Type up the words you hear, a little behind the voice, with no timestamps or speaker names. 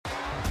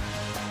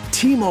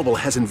T-Mobile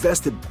has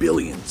invested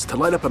billions to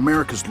light up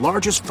America's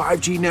largest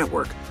 5G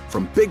network,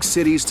 from big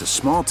cities to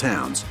small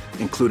towns,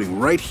 including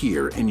right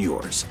here in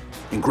yours.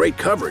 And great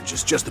coverage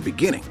is just the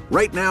beginning.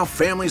 Right now,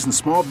 families and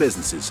small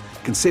businesses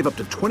can save up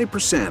to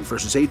 20%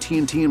 versus AT&T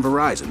and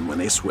Verizon when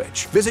they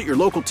switch. Visit your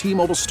local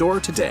T-Mobile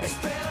store today.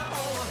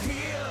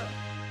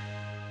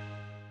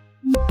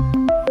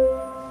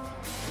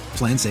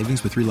 Plan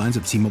savings with 3 lines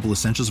of T-Mobile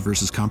Essentials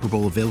versus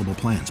comparable available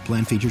plans.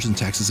 Plan features and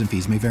taxes and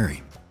fees may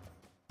vary.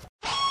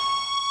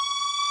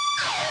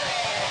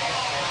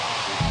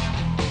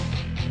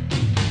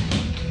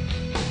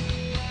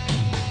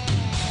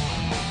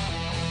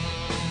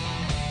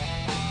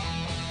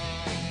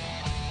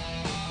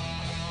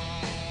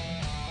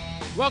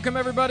 Welcome,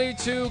 everybody,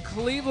 to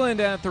Cleveland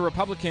at the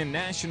Republican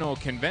National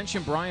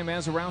Convention. Brian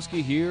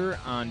Mazurowski here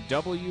on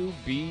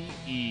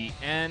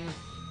WBEN.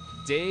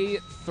 Day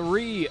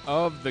 3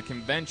 of the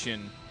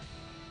convention.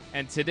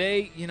 And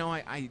today,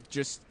 I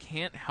just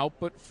can't help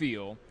but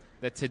feel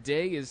that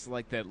today is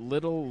like that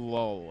little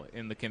lull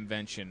in the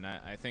convention.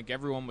 I think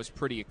everyone was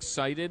pretty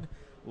excited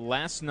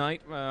last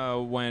night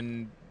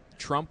when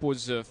Trump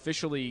was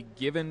officially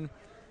given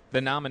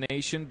the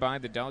nomination by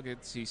the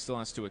delegates. He still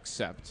has to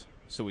accept.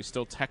 So he's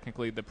still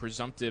technically the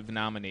presumptive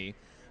nominee.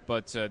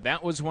 But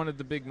that was one of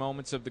the big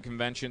moments of the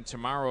convention.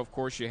 Tomorrow, of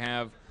course, you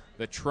have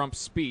the Trump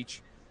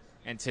speech.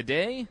 And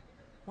today,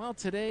 well,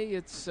 today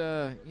it's,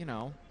 a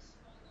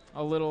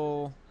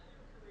little,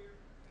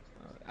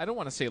 I don't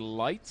want to say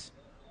light,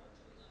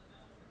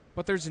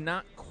 but there's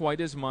not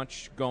quite as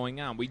much going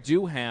on. We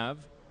do have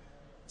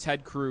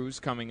Ted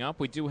Cruz coming up.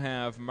 We do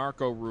have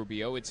Marco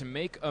Rubio. It's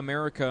Make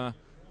America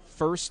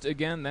First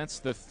again. That's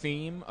the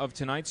theme of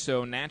tonight.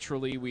 So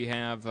naturally we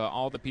have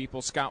all the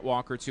people, Scott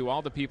Walker too,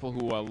 all the people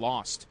who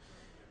lost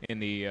in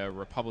the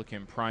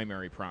Republican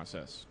primary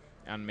process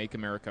on Make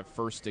America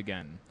First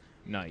Again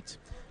night.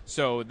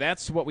 So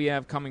that's what we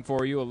have coming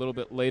for you a little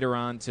bit later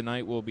on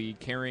tonight. We'll be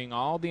carrying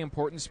all the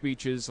important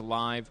speeches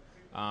live.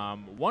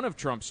 One of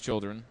Trump's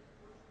children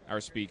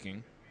are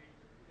speaking.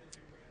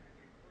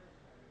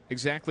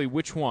 Exactly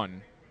which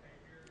one,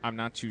 I'm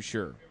not too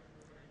sure.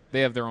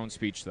 They have their own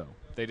speech, though.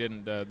 They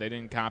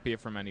didn't copy it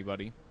from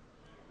anybody.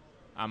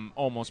 I'm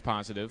almost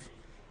positive.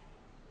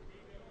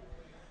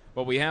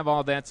 But we have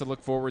all that to look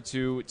forward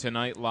to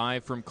tonight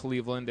live from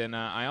Cleveland. And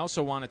I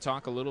also want to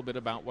talk a little bit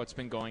about what's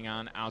been going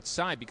on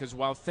outside. Because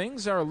while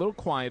things are a little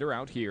quieter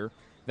out here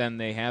than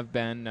they have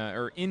been,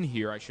 or in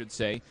here, I should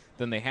say,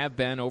 than they have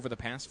been over the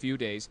past few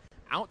days,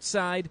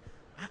 outside,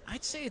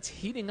 I'd say it's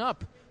heating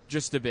up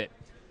just a bit.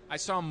 I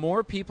saw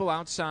more people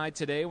outside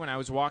today when I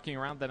was walking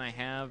around than I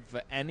have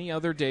any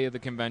other day of the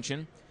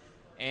convention.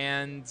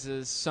 And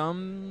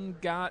some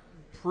got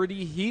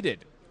pretty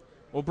heated.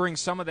 We'll bring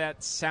some of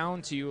that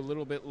sound to you a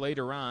little bit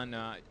later on.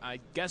 I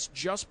guess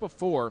just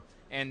before,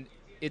 and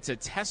it's a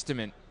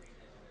testament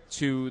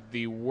to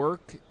the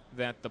work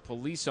that the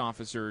police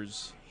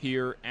officers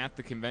here at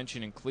the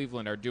convention in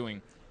Cleveland are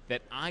doing,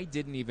 that I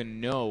didn't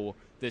even know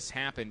this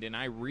happened, and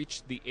I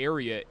reached the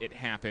area it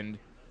happened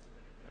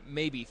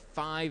maybe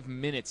 5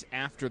 minutes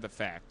after the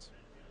fact.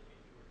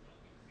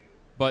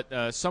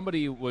 But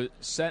somebody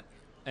set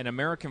an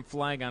American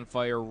flag on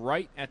fire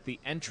right at the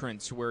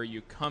entrance where you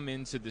come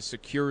into the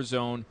secure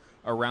zone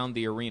around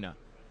the arena.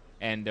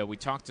 And we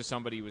talked to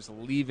somebody who was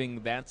leaving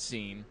that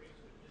scene.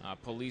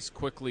 Police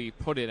quickly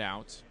put it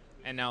out.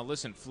 And now,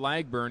 listen,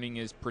 flag burning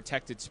is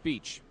protected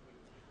speech.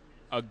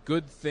 A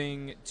good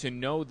thing to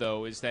know,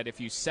 though, is that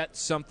if you set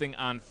something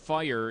on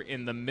fire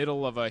in the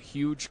middle of a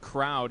huge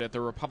crowd at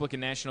the Republican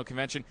National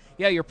Convention,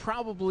 yeah, you're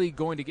probably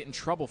going to get in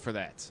trouble for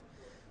that,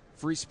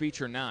 free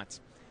speech or not.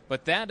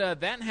 But that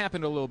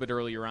happened a little bit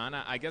earlier on.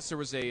 I guess there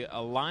was a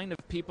line of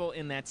people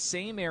in that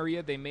same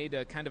area. They made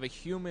a kind of a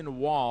human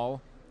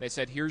wall. They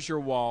said, here's your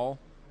wall,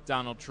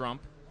 Donald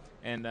Trump,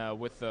 and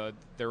with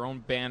their own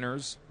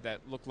banners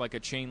that looked like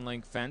a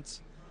chain-link fence.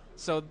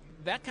 So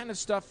that kind of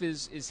stuff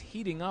is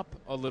heating up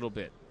a little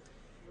bit.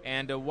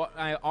 And what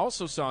I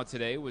also saw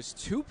today was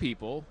 2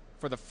 people,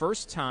 for the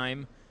first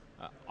time,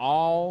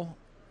 all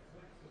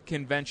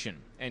convention.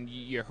 And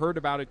you heard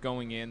about it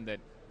going in, that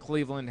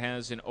Cleveland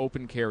has an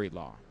open carry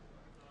law.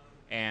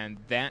 And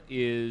that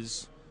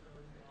is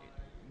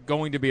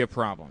going to be a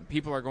problem.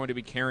 People are going to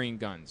be carrying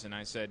guns. And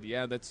I said,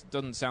 yeah, that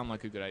doesn't sound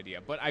like a good idea.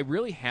 But I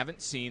really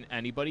haven't seen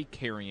anybody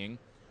carrying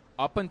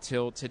up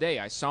until today.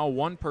 I saw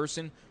one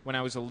person when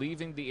I was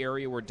leaving the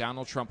area where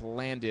Donald Trump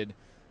landed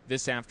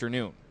this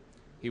afternoon.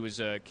 He was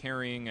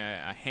carrying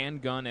a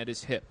handgun at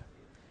his hip.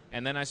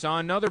 And then I saw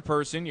another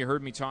person, you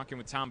heard me talking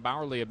with Tom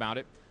Bowerly about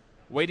it,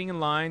 waiting in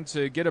line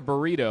to get a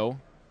burrito.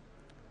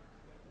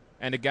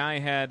 And a guy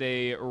had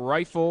a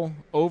rifle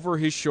over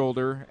his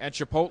shoulder at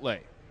Chipotle.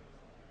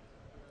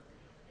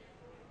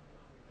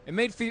 It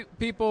made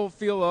people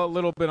feel a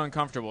little bit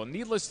uncomfortable.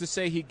 Needless to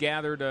say, he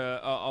gathered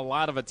a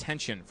lot of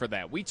attention for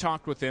that. We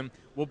talked with him.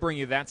 We'll bring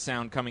you that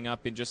sound coming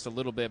up in just a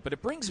little bit. But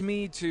it brings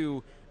me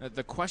to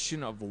the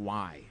question of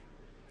why.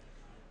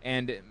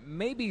 And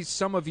maybe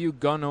some of you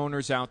gun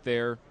owners out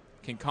there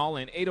can call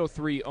in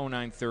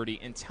 803-0930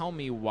 and tell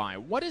me why.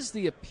 What is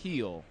the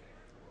appeal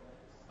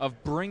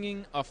of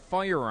bringing a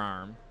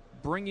firearm,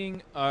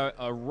 bringing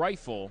a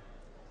rifle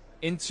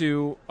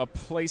into a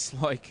place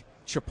like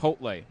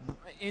Chipotle,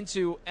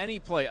 into any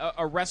place,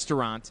 a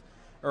restaurant,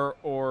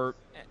 or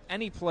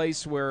any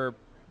place where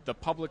the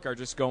public are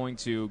just going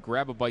to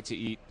grab a bite to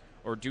eat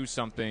or do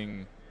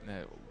something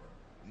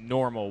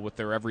normal with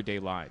their everyday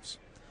lives.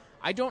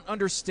 I don't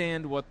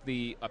understand what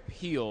the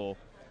appeal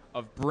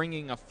of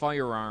bringing a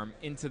firearm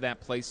into that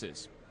place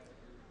is,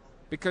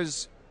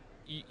 because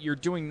you're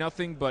doing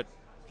nothing but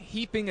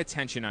heaping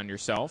attention on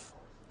yourself,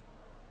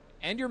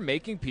 and you're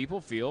making people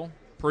feel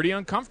pretty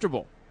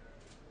uncomfortable.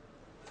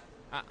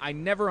 I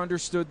never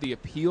understood the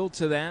appeal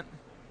to that.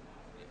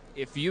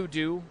 If you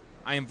do,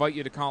 I invite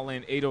you to call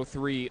in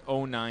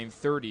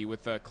 803-0930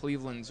 with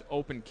Cleveland's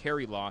open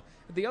carry law.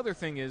 The other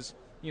thing is,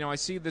 I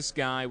see this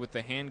guy with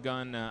the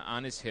handgun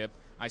on his hip.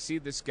 I see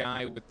this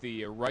guy with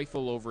the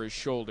rifle over his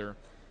shoulder.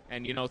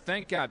 And,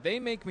 thank God,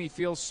 they make me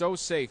feel so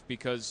safe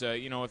because,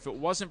 if it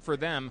wasn't for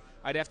them,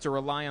 I'd have to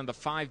rely on the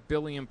 5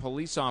 billion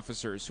police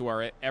officers who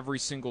are at every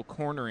single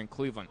corner in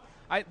Cleveland.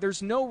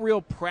 There's no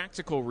real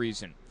practical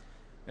reason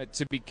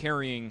to be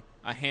carrying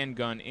a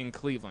handgun in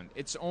Cleveland.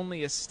 It's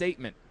only a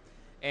statement.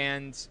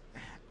 And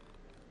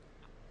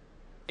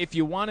if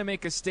you want to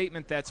make a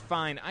statement, that's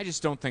fine. I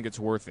just don't think it's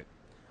worth it.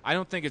 I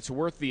don't think it's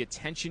worth the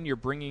attention you're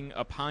bringing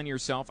upon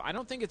yourself. I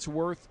don't think it's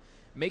worth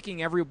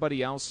making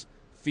everybody else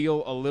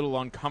feel a little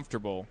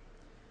uncomfortable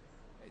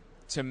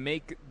to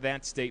make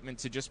that statement,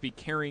 to just be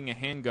carrying a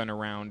handgun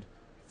around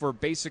for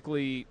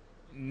basically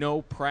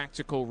no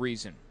practical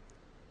reason.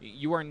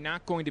 You are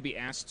not going to be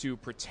asked to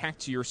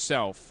protect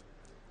yourself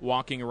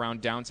walking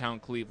around downtown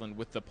Cleveland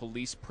with the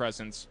police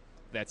presence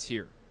that's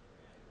here.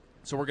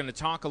 So we're going to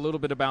talk a little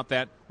bit about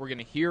that. We're going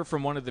to hear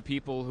from one of the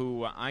people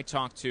who I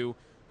talked to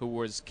who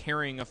was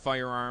carrying a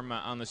firearm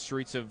on the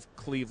streets of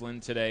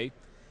Cleveland today,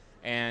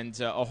 and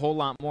a whole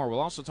lot more. We'll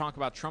also talk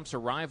about Trump's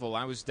arrival.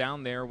 I was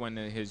down there when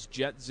his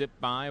jet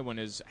zipped by, when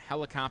his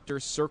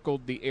helicopter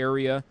circled the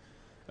area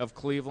of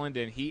Cleveland,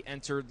 and he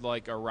entered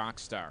like a rock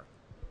star.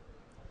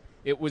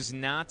 It was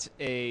not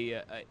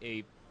a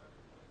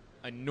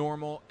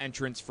normal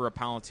entrance for a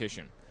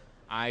politician.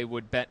 I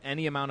would bet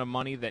any amount of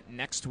money that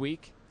next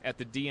week at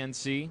the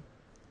DNC,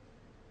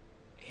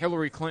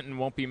 Hillary Clinton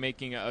won't be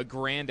making a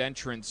grand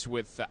entrance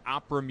with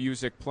opera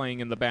music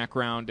playing in the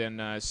background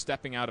and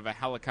stepping out of a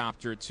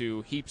helicopter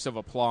to heaps of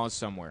applause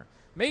somewhere.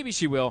 Maybe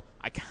she will.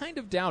 I kind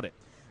of doubt it.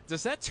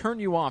 Does that turn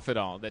you off at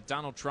all, that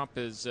Donald Trump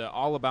is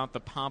all about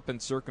the pomp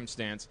and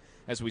circumstance,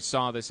 as we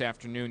saw this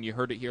afternoon? You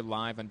heard it here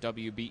live on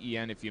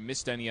WBEN. If you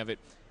missed any of it,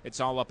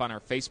 it's all up on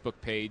our Facebook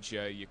page.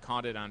 You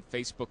caught it on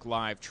Facebook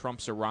Live,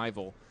 Trump's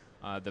arrival,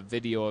 the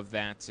video of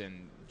that,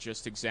 and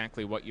just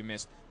exactly what you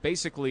missed.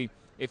 Basically,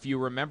 if you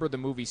remember the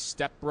movie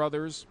Step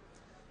Brothers,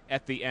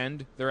 at the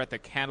end, they're at the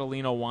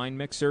Catalina wine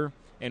mixer,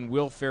 and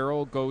Will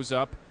Ferrell goes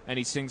up and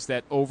he sings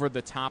that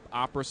over-the-top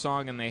opera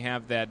song, and they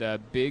have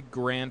that big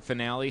grand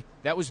finale.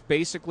 That was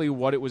basically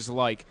what it was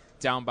like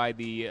down by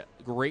the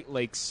Great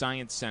Lakes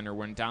Science Center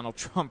when Donald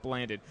Trump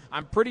landed.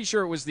 I'm pretty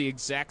sure it was the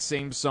exact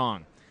same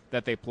song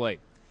that they played.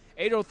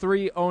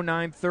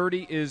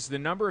 803-0930 is the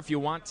number if you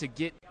want to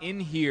get in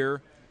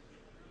here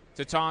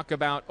to talk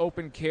about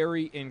open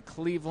carry in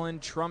Cleveland,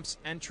 Trump's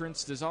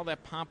entrance. Does all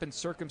that pomp and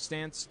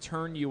circumstance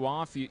turn you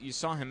off? You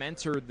saw him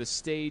enter the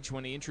stage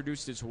when he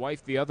introduced his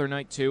wife the other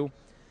night, too.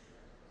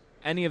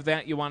 Any of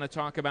that you want to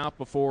talk about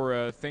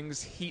before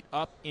things heat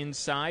up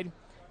inside?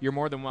 You're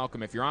more than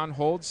welcome. If you're on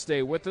hold,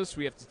 stay with us.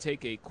 We have to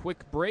take a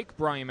quick break.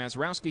 Brian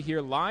Mazurowski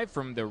here live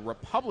from the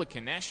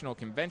Republican National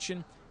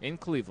Convention in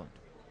Cleveland.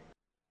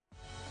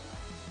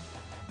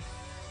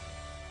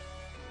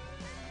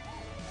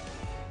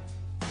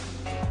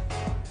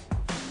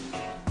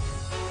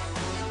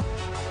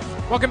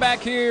 Welcome back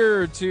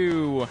here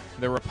to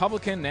the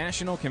Republican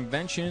National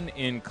Convention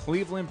in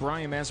Cleveland.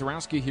 Brian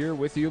Mazurowski here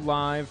with you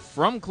live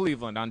from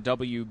Cleveland on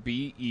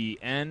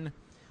WBEN.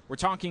 We're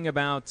talking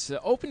about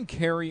open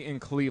carry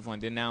in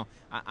Cleveland. And now,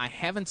 I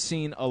haven't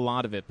seen a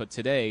lot of it, but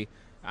today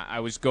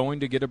I was going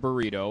to get a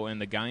burrito, and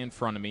the guy in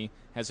front of me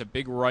has a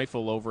big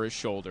rifle over his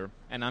shoulder.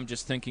 And I'm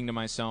just thinking to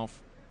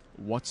myself,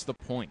 what's the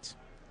point?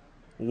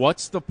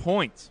 What's the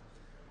point?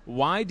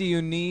 Why do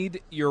you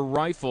need your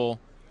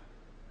rifle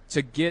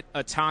to get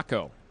a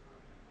taco?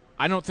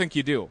 I don't think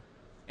you do.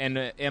 And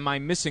am I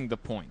missing the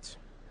point?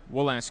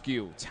 We'll ask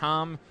you.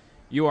 Tom,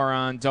 you are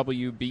on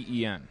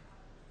WBEN.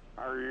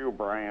 How are you,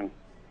 Brian?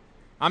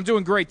 I'm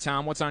doing great,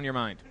 Tom. What's on your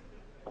mind?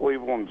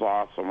 Cleveland's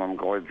awesome. I'm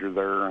glad you're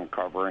there and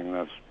covering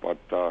this. But,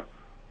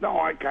 no,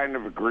 I kind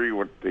of agree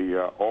with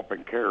the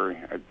open carry.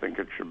 I think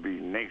it should be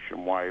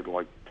nationwide,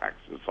 like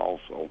Texas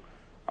also.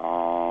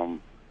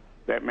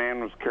 That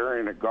man was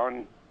carrying a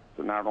gun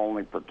to not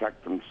only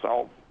protect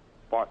himself,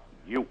 but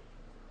you,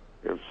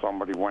 if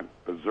somebody went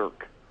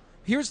berserk.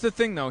 Here's the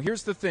thing, though.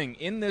 Here's the thing.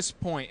 In this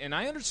point, and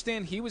I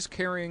understand he was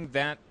carrying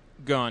that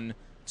gun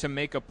to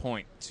make a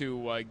point,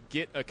 to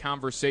get a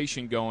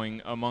conversation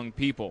going among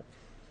people.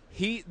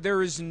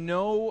 There is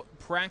no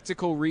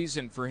practical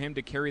reason for him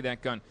to carry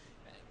that gun.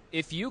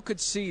 if you could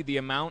see the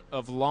amount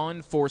of law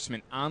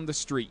enforcement on the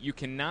street, you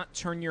cannot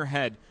turn your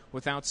head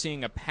without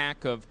seeing a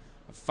pack of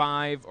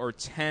 5 or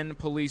 10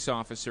 police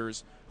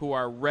officers who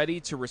are ready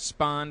to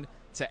respond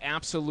to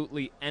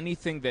absolutely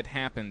anything that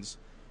happens.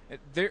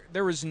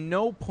 There is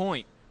no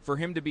point for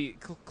him to be.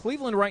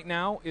 Cleveland right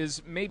now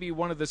is maybe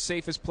one of the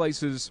safest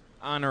places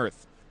on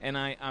earth, and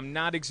I'm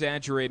not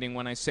exaggerating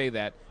when I say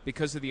that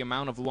because of the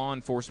amount of law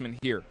enforcement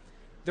here.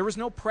 There was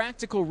no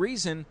practical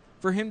reason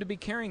for him to be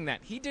carrying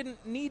that. He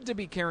didn't need to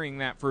be carrying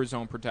that for his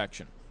own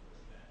protection.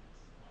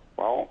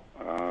 Well,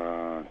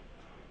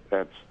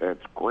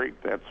 that's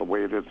great. That's the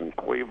way it is in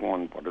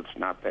Cleveland, but it's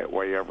not that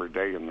way every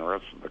day in the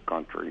rest of the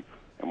country.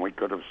 And we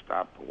could have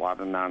stopped a lot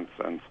of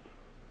nonsense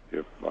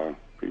if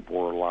people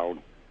were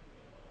allowed.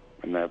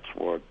 And that's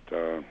what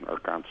our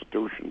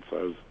Constitution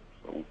says.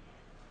 So.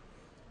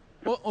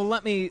 Well,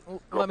 let me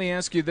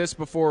ask you this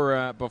before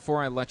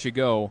I let you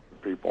go.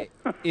 People.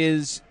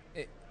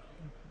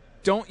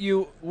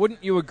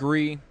 Wouldn't you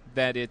agree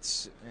that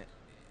it's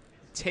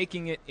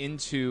taking it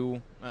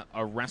into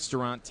a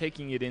restaurant,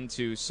 taking it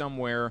into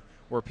somewhere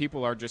where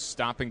people are just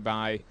stopping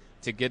by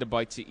to get a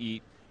bite to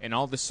eat, and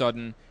all of a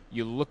sudden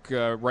you look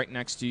right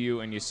next to you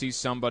and you see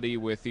somebody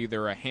with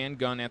either a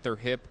handgun at their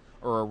hip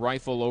or a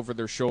rifle over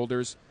their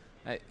shoulders?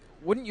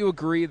 Wouldn't you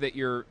agree that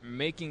you're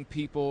making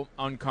people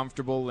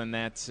uncomfortable, and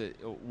that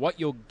what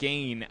you'll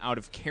gain out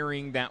of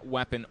carrying that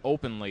weapon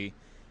openly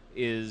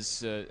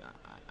is,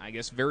 I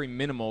guess, very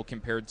minimal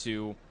compared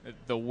to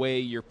the way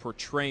you're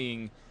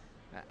portraying,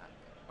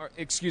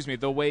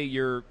 the way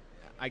you're,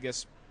 I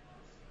guess,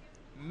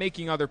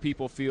 making other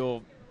people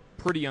feel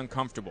pretty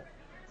uncomfortable?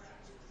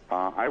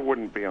 I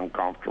wouldn't be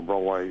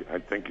uncomfortable. I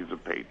think he's a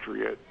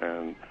patriot,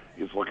 and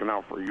he's looking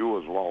out for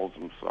you as well as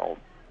himself.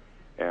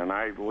 And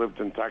I lived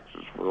in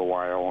Texas for a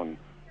while, and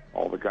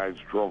all the guys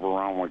drove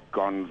around with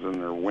guns in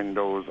their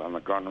windows on the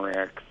gun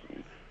racks.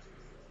 And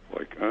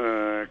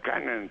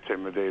kind of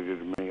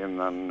intimidated me. And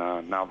then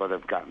now that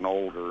I've gotten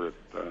older,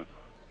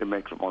 it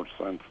makes more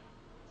sense.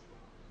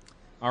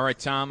 All right,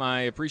 Tom,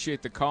 I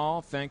appreciate the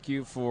call. Thank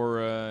you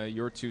for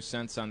your 2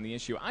 cents on the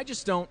issue. I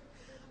just don't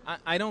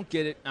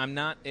get it. I'm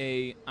not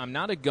a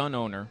gun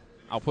owner.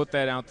 I'll put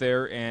that out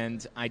there,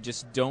 and I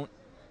just don't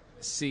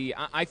see.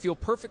 I feel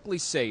perfectly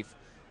safe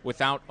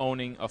without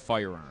owning a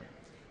firearm.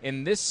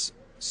 In this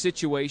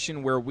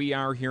situation where we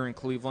are here in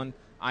Cleveland,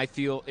 I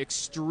feel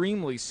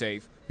extremely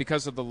safe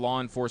because of the law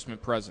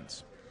enforcement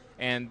presence.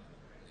 And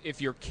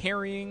if you're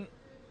carrying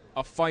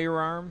a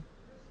firearm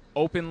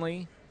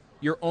openly,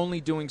 you're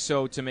only doing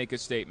so to make a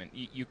statement.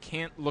 You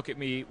can't look at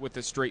me with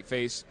a straight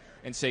face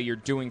and say you're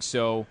doing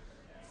so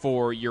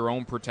for your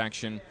own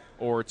protection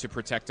or to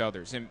protect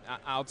others. And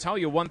I'll tell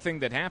you one thing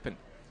that happened.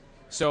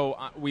 So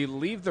we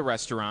leave the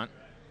restaurant.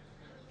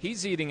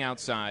 He's eating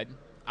outside.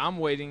 I'm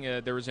waiting.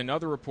 There was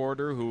another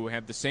reporter who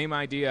had the same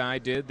idea I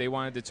did. They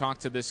wanted to talk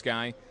to this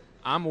guy.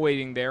 I'm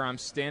waiting there. I'm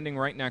standing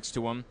right next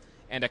to him.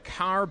 And a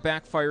car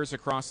backfires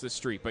across the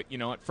street. But,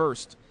 at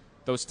first,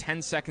 those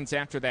 10 seconds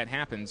after that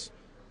happens,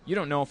 you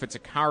don't know if it's a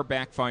car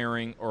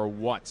backfiring or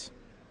what.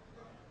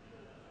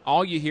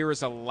 All you hear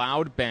is a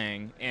loud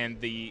bang, and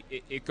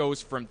it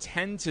goes from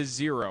 10 to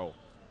 0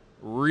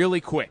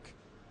 really quick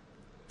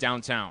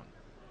downtown.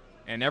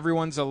 And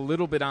everyone's a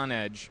little bit on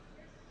edge.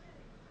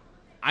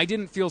 I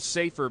didn't feel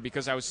safer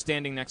because I was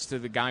standing next to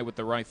the guy with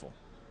the rifle.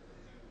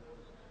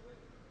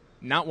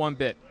 Not one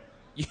bit.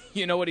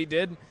 You know what he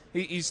did?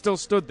 He still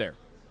stood there.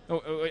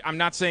 I'm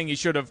not saying he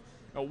should have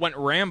went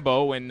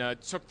Rambo and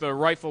took the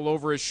rifle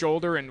over his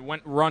shoulder and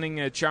went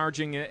running,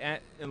 charging, and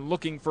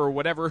looking for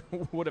whatever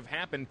would have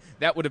happened.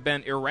 That would have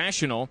been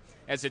irrational.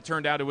 As it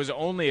turned out, it was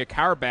only a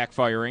car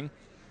backfiring.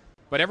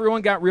 But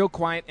everyone got real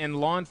quiet, and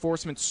law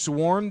enforcement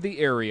swarmed the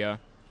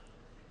area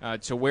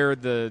to where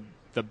the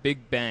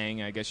big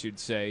bang, I guess you'd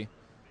say,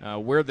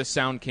 where the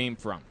sound came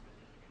from.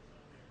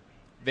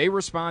 They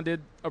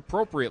responded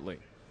appropriately.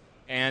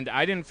 And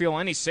I didn't feel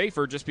any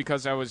safer just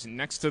because I was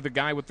next to the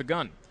guy with the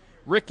gun.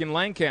 Rick in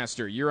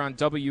Lancaster, you're on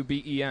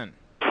WBEN.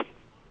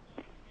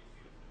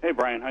 Hey,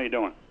 Brian, how you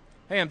doing?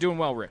 Hey, I'm doing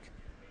well, Rick.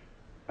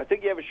 I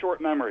think you have a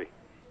short memory.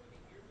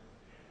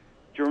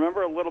 Do you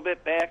remember a little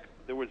bit back,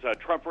 there was a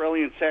Trump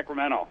rally in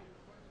Sacramento?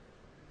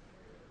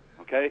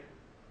 Okay?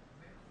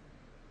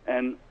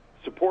 And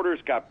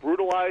supporters got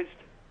brutalized,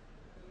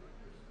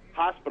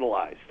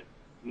 hospitalized,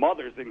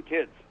 mothers and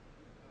kids.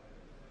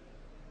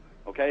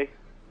 Okay?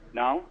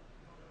 Now,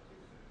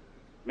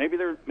 maybe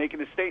they're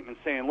making a statement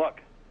saying, look,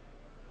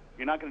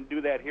 you're not going to do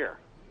that here.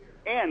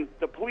 And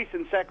the police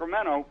in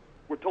Sacramento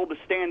were told to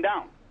stand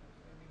down.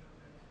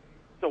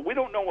 So we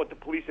don't know what the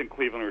police in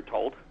Cleveland are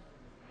told.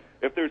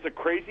 If there's a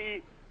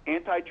crazy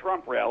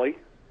anti-Trump rally,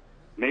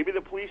 maybe the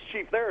police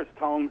chief there is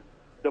telling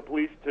the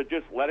police to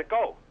just let it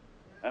go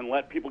and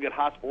let people get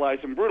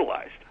hospitalized and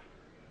brutalized.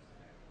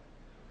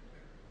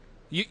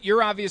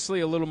 You're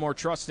obviously a little more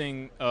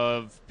trusting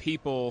of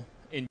people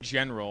in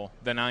general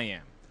than I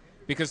am.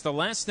 Because the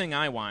last thing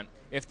I want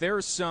if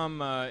there's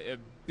some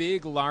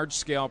big,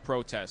 large-scale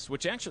protests,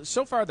 which actually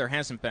so far there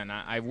hasn't been.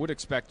 I would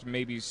expect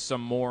maybe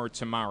some more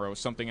tomorrow,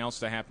 something else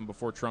to happen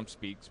before Trump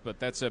speaks, but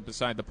that's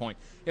beside the point.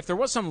 If there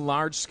was some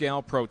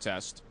large-scale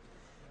protest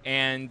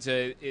and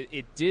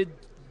it did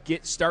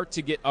start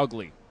to get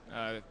ugly,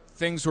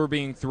 things were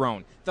being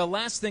thrown, the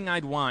last thing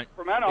I'd want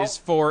is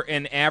for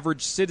an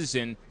average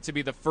citizen to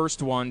be the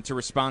first one to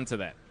respond to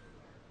that.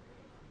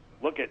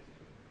 Look at,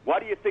 why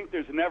do you think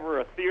there's never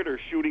a theater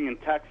shooting in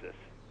Texas?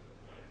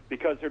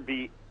 Because there'd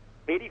be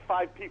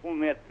 85 people in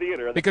that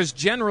theater. Because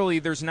generally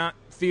there's not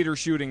theater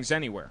shootings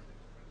anywhere.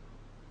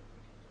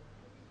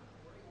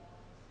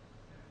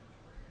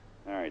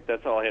 All right,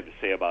 that's all I had to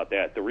say about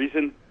that. The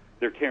reason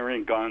they're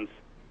carrying guns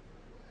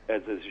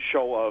as a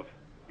show of,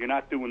 you're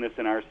not doing this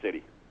in our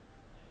city.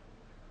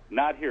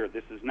 Not here.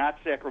 This is not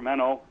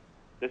Sacramento.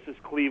 This is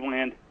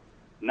Cleveland.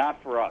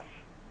 Not for us.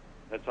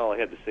 That's all I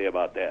had to say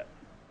about that.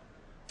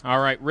 All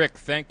right, Rick,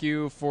 thank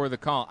you for the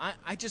call.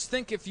 I just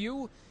think if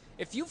you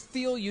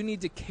feel you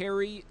need to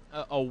carry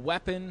a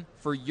weapon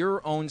for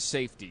your own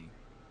safety,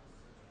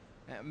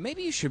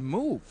 maybe you should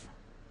move.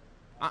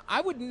 I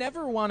would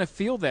never want to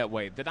feel that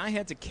way, that I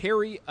had to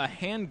carry a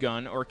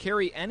handgun or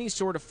carry any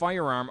sort of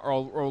firearm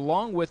or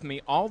along with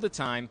me all the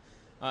time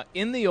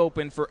in the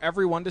open for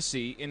everyone to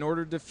see in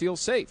order to feel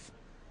safe.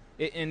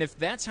 And if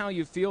that's how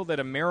you feel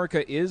that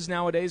America is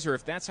nowadays, or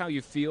if that's how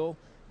you feel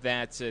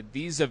that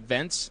these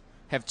events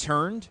have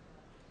turned,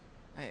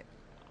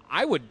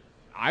 I would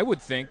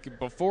think,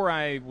 before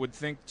I would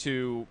think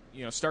to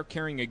start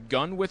carrying a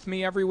gun with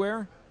me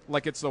everywhere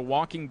like it's The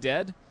Walking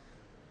Dead,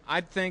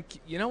 I'd think,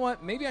 you know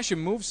what, maybe I should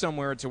move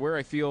somewhere to where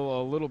I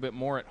feel a little bit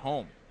more at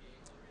home.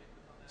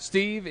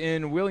 Steve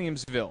in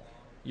Williamsville,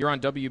 you're on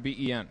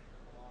WBEN.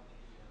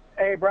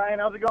 Hey, Brian,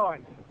 how's it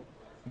going?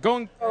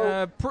 Going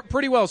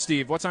pretty well,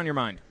 Steve. What's on your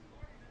mind?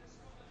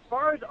 As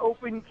far as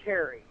open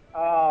carry,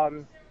 I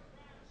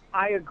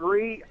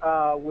agree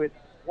with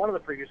one of the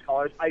previous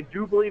callers. I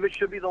do believe it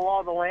should be the law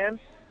of the land.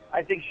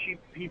 I think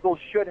people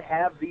should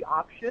have the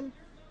option.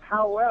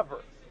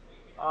 However,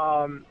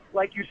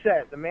 like you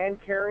said, the man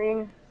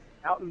carrying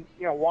out and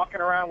walking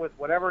around with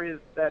whatever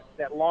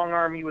that long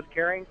arm he was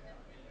carrying,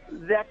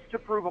 that's to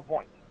prove a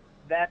point.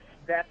 That's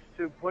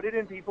to put it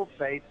in people's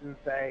face and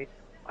say,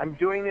 I'm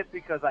doing this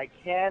because I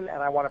can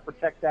and I want to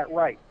protect that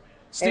right.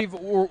 Steve,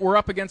 we're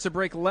up against a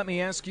break. Let me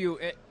ask you,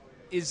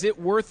 is it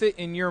worth it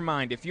in your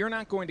mind? If you're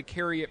not going to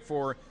carry it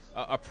for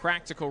a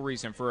practical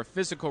reason, for a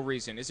physical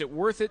reason, is it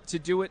worth it to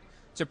do it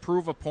to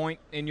prove a point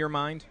in your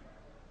mind?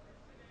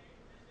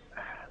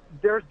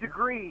 There's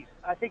degrees.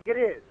 I think it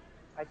is,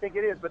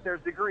 but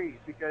there's degrees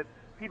because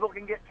people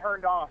can get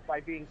turned off by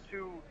being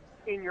too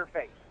in your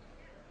face.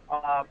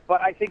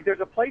 But I think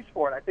there's a place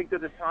for it. I think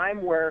there's a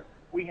time where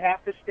we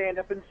have to stand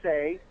up and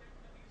say,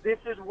 this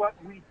is what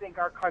we think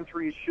our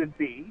country should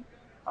be.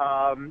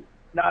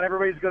 Not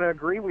everybody's going to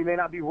agree. We may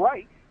not be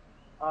right,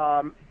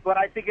 but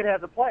I think it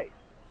has a place.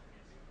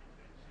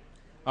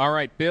 All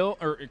right,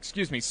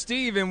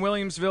 Steve in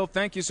Williamsville,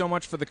 thank you so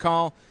much for the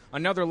call.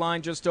 Another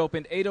line just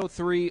opened,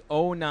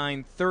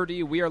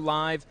 803-0930. We are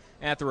live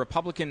at the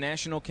Republican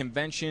National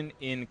Convention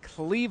in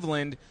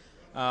Cleveland.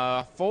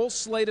 Full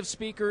slate of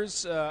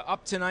speakers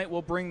up tonight.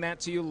 We'll bring that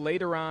to you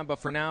later on, but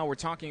for now we're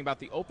talking about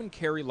the open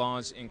carry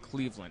laws in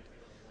Cleveland.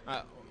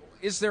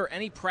 Is there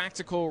any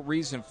practical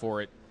reason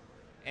for it,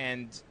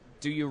 and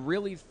do you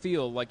really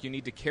feel like you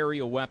need to carry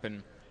a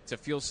weapon to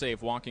feel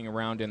safe walking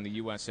around in the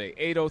USA?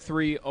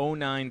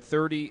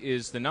 803-0930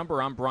 is the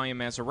number. I'm Brian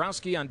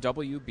Mazurowski on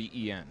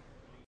WBEN.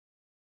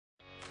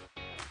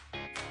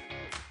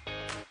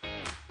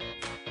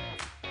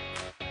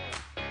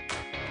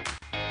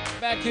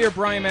 Back here,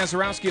 Brian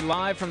Mazurowski,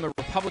 live from the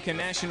Republican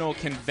National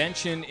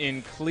Convention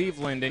in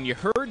Cleveland. And you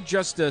heard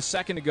just a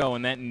second ago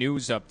in that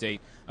news update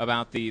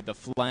about the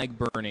flag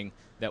burning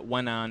that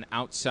went on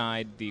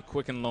outside the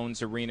Quicken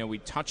Loans Arena. We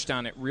touched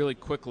on it really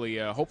quickly.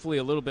 Hopefully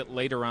a little bit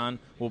later on,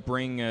 we'll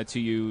bring to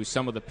you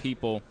some of the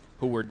people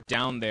who were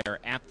down there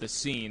at the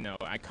scene.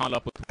 I caught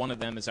up with one of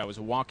them as I was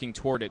walking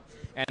toward it.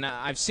 And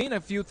I've seen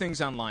a few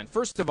things online.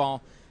 First of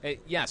all,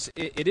 yes,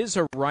 it is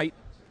a right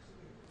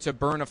to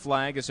burn a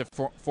flag as a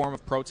form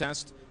of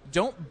protest.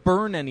 Don't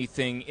burn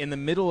anything in the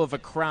middle of a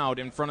crowd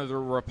in front of the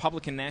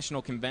Republican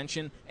National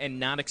Convention and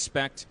not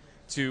expect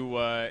to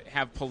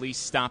have police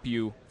stop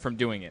you from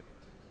doing it.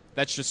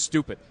 That's just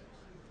stupid.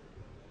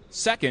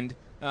 Second,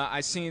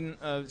 I've seen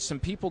some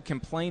people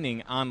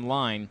complaining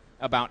online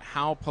about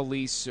how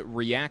police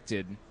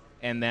reacted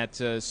and that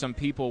some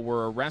people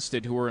were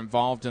arrested who were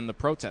involved in the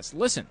protest.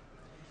 Listen,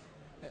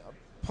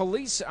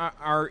 police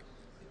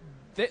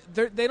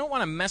they don't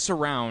want to mess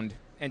around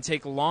and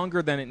take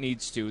longer than it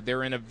needs to.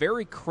 They're in a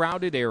very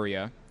crowded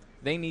area.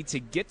 They need to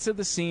get to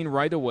the scene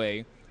right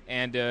away.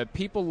 And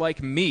people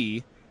like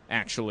me,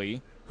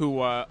 actually,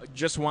 who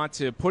just want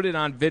to put it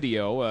on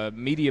video,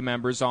 media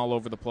members all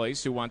over the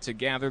place who want to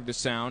gather the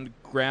sound,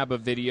 grab a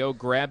video,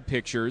 grab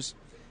pictures,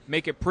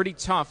 make it pretty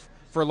tough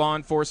for law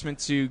enforcement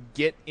to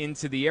get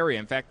into the area.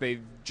 In fact, they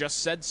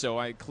just said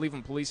so.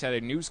 Cleveland Police had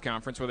a news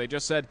conference where they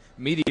just said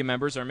media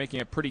members are making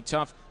it pretty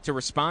tough to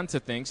respond to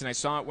things. And I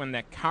saw it when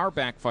that car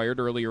backfired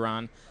earlier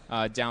on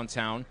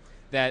downtown,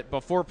 that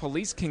before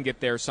police can get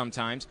there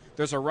sometimes,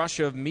 there's a rush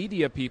of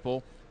media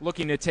people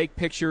looking to take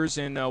pictures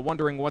and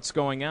wondering what's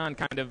going on,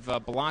 kind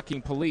of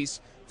blocking police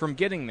from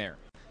getting there.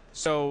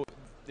 So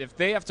if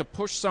they have to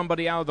push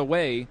somebody out of the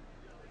way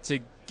to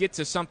get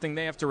to something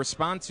they have to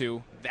respond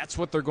to, that's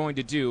what they're going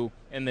to do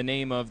in the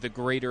name of the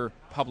greater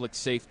public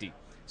safety.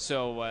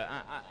 So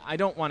I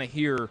don't want to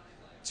hear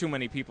too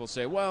many people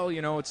say, well,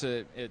 you know,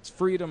 it's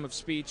freedom of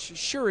speech.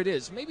 Sure it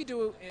is. Maybe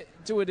do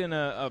it in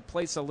a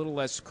place a little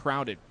less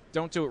crowded.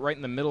 Don't do it right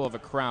in the middle of a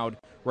crowd,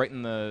 right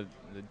in the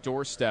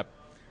doorstep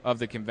of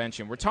the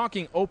convention. We're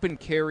talking open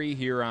carry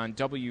here on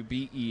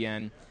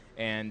WBEN,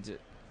 and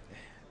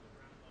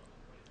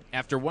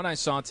after what I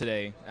saw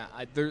today,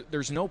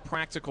 there's no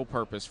practical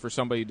purpose for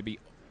somebody to be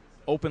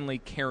openly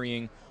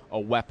carrying a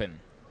weapon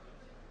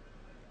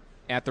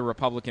at the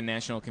Republican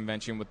National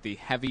Convention with the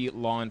heavy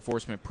law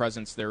enforcement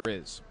presence there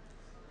is.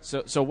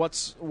 So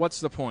what's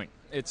the point?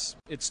 It's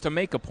to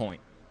make a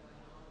point,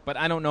 but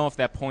I don't know if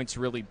that point's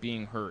really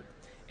being heard.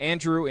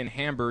 Andrew in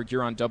Hamburg,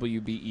 you're on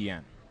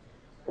WBEN.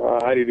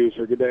 How do you do,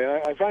 sir? Good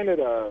day. I find it,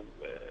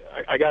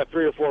 I got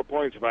 3 or 4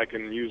 points if I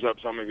can use up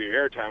some of your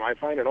airtime. I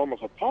find it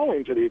almost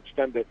appalling to the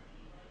extent that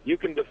you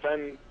can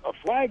defend a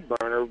flag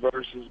burner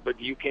but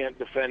you can't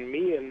defend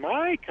me and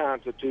my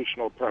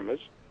constitutional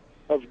premise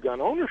of gun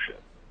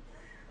ownership.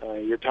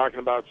 You're talking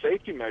about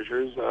safety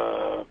measures.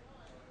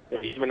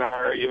 Even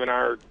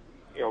our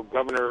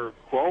Governor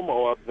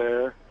Cuomo up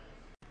there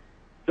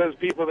says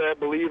people that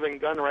believe in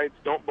gun rights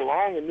don't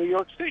belong in New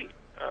York State.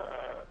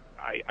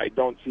 I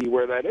don't see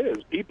where that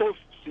is. People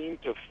seem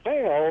to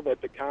fail that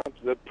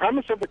the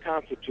premise of the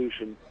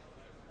Constitution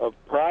of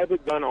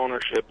private gun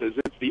ownership is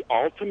it's the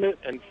ultimate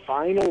and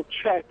final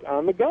check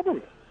on the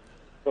government.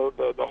 So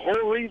the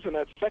whole reason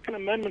that Second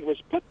Amendment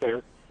was put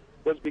there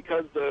was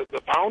because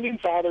the Founding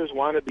Fathers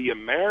wanted the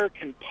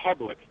American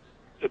public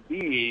to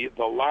be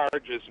the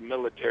largest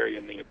military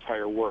in the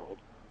entire world.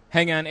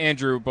 Hang on,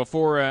 Andrew,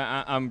 before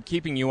I'm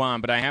keeping you on,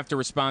 but I have to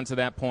respond to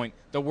that point.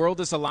 The world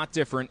is a lot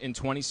different in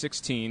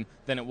 2016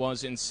 than it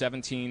was in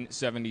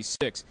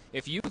 1776.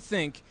 If you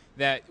think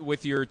that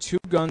with your 2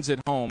 guns at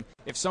home,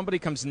 if somebody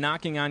comes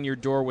knocking on your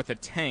door with a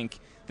tank,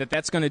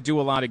 that's going to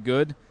do a lot of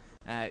good,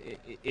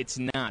 it's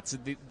not.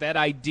 That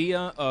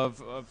idea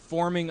of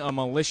forming a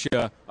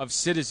militia of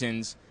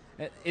citizens,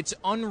 it's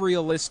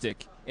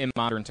unrealistic in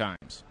modern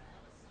times.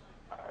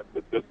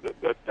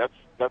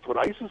 That's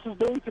what ISIS is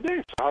doing today.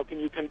 So how can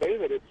you convey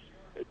that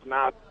it's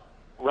not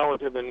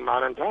relative in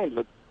modern times?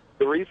 But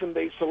the reason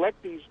they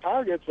select these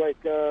targets, like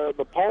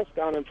the Pulse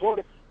down in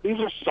Florida, these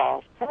are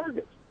soft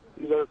targets.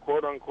 These are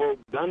quote-unquote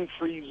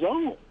gun-free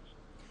zones.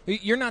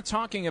 You're not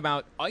talking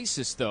about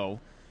ISIS,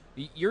 though.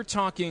 You're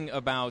talking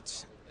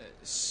about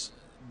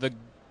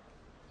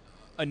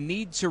a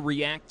need to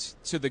react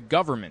to the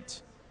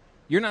government.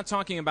 You're not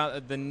talking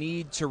about the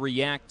need to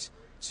react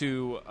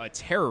to a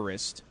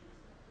terrorist.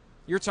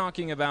 You're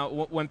talking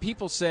about when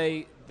people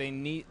say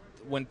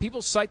when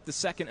people cite the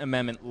Second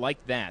Amendment like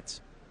that,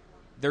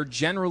 they're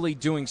generally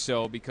doing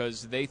so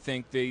because they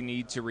think they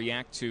need to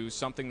react to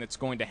something that's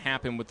going to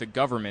happen with the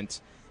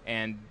government,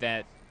 and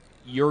that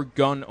your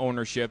gun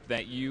ownership,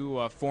 that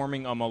you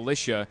forming a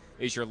militia,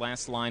 is your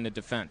last line of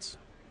defense.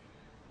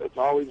 It's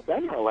always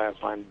been our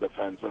last line of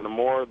defense, and the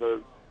more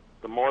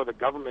the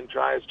government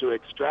tries to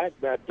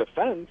extract that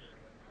defense,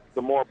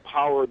 the more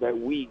power that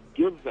we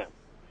give them.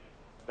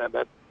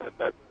 That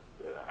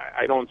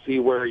I don't see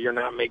where you're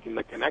not making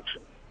the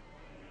connection.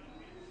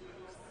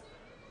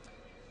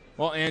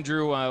 Well,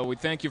 Andrew, we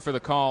thank you for the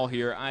call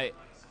here.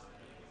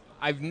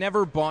 I've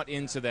never bought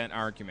into that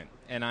argument,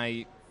 and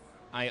I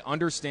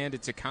understand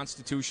it's a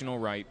constitutional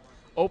right.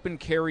 Open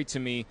carry to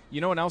me,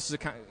 you know what else is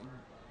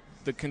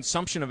the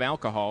consumption of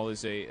alcohol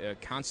is a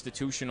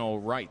constitutional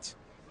right.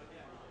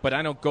 But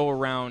I don't go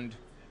around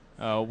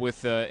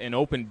with an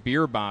open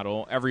beer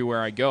bottle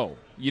everywhere I go.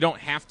 You don't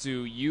have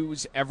to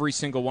use every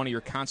single one of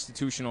your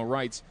constitutional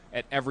rights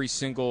at every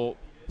single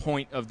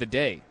point of the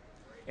day.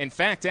 In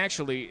fact,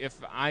 actually, if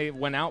I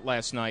went out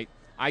last night,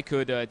 I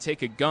could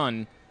take a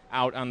gun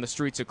out on the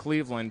streets of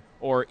Cleveland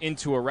or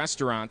into a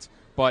restaurant,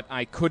 but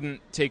I couldn't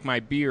take my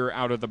beer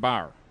out of the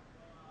bar.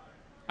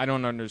 I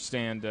don't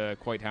understand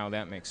quite how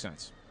that makes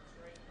sense.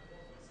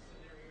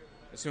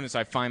 As soon as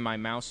I find my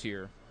mouse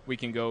here, we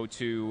can go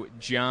to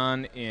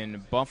John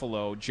in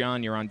Buffalo.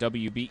 John, you're on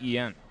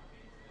WBEN.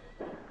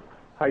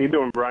 How you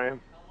doing,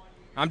 Brian?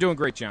 I'm doing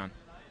great, John.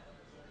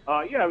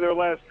 Yeah, their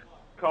last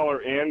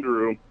caller,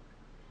 Andrew.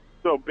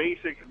 So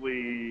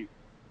basically,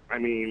 I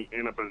mean,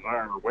 in a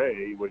bizarre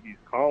way, what he's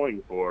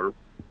calling for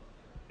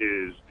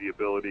is the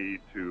ability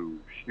to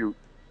shoot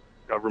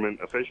government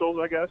officials,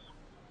 I guess.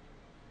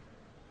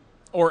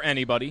 Or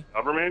anybody.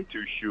 Government,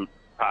 to shoot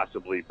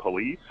possibly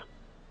police,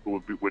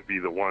 who would be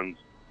the ones,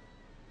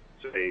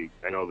 say,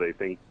 I know they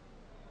think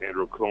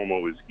Andrew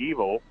Cuomo is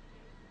evil,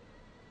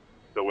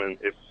 So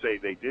if say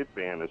they did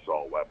ban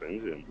assault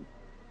weapons and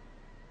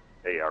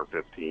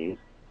AR-15s,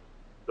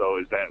 so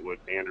is that what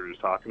Andrew is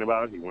talking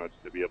about? He wants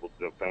to be able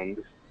to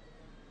defend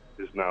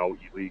his now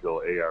illegal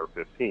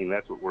AR-15.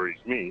 That's what worries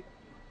me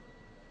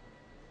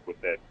with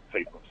that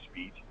type of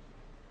speech.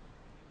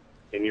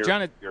 And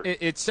John,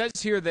 it says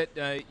here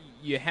that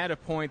you had a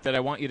point that I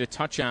want you to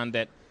touch on,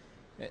 that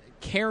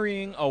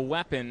carrying a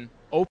weapon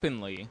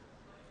openly,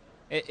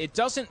 it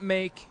doesn't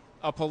make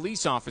a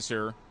police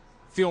officer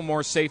feel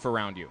more safe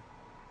around you.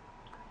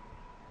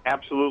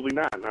 Absolutely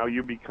not. Now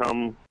you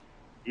become,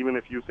 even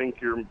if you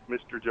think you're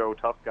Mr. Joe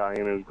Tough Guy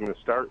and is going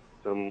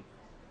to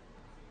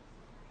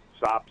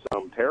stop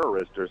some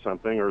terrorist or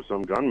something or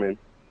some gunman.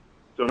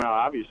 So now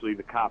obviously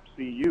the cops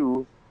see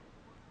you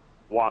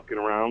walking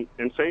around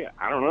and say,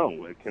 I don't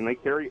know, can they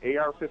carry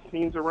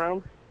AR-15s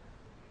around?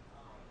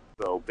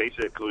 So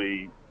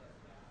basically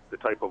the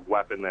type of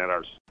weapon that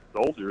our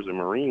soldiers and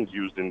Marines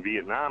used in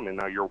Vietnam, and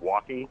now you're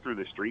walking through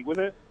the street with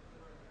it?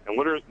 And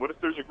what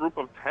if there's a group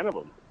of 10 of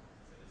them?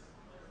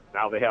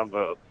 Now they have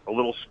a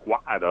little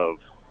squad of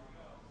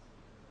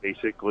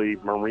basically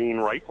Marine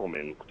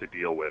riflemen to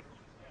deal with.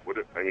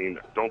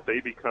 Don't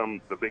they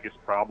become the biggest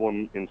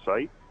problem in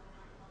sight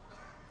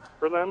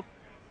for them?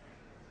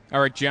 All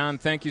right, John,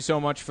 thank you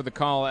so much for the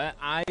call.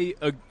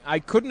 I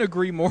couldn't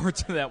agree more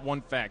to that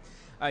one fact.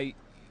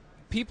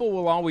 People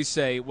will always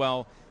say,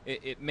 well,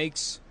 it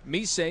makes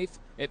me safe,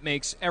 it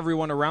makes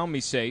everyone around me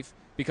safe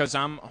because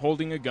I'm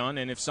holding a gun,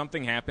 and if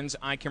something happens,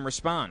 I can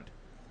respond.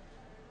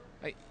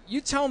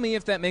 You tell me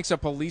if that makes a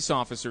police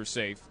officer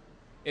safe.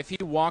 If he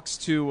walks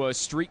to a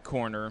street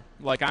corner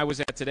like I was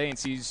at today and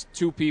sees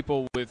two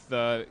people with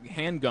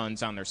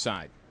handguns on their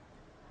side,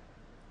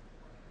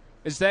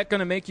 is that going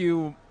to make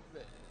you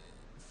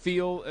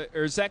feel,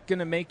 or is that going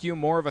to make you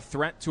more of a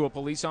threat to a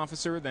police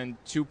officer than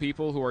two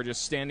people who are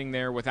just standing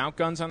there without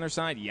guns on their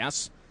side?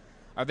 Yes.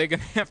 Are they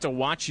going to have to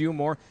watch you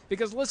more?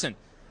 Because listen,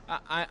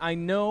 I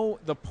know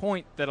the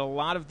point that a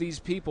lot of these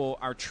people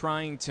are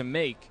trying to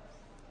make,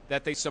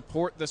 that they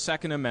support the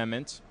Second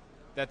Amendment,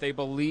 that they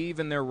believe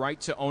in their right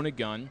to own a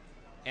gun,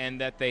 and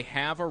that they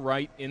have a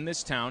right in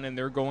this town and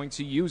they're going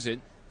to use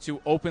it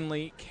to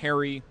openly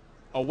carry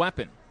a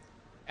weapon.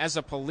 As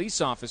a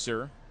police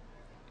officer,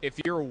 if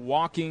you're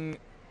walking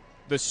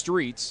the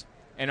streets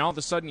and all of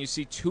a sudden you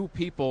see two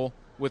people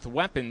with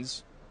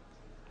weapons,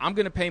 I'm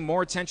going to pay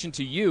more attention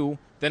to you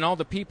than all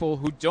the people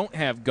who don't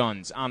have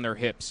guns on their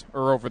hips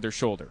or over their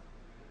shoulder.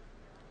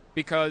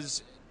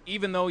 Because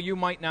even though you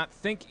might not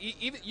think,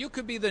 even you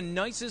could be the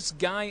nicest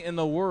guy in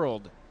the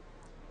world,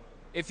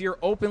 if you're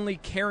openly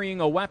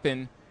carrying a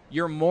weapon,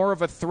 you're more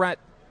of a threat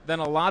than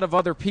a lot of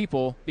other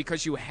people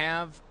because you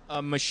have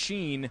a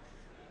machine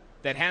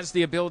that has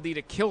the ability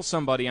to kill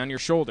somebody on your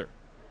shoulder.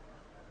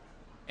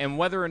 And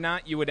whether or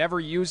not you would ever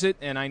use it,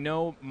 and I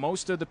know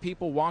most of the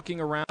people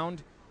walking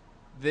around,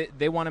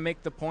 they want to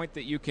make the point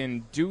that you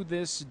can do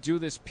this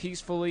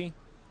peacefully.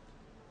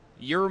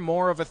 You're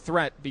more of a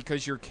threat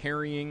because you're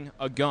carrying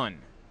a gun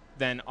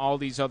than all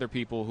these other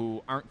people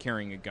who aren't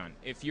carrying a gun.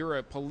 If you're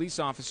a police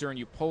officer and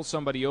you pull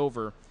somebody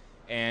over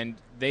and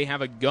they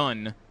have a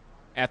gun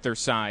at their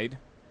side,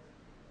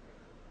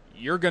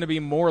 you're going to be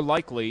more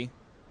likely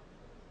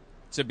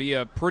to be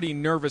a pretty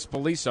nervous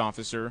police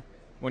officer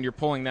when you're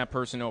pulling that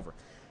person over.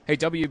 Hey,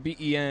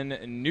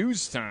 WBEN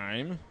News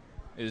Time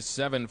is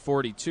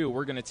 7:42.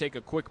 We're going to take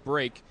a quick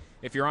break.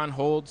 If you're on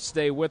hold,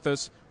 stay with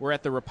us. We're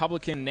at the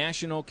Republican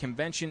National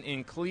Convention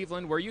in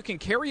Cleveland, where you can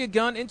carry a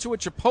gun into a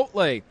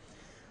Chipotle.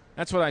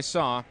 That's what I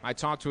saw. I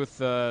talked with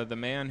the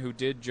man who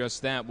did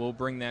just that. We'll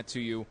bring that to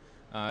you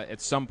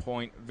at some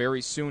point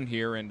very soon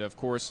here. And, of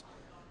course,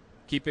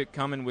 keep it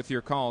coming with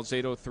your calls,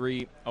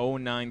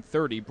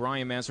 803-0930.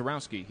 Brian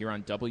Mazurowski here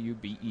on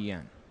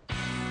WBEN.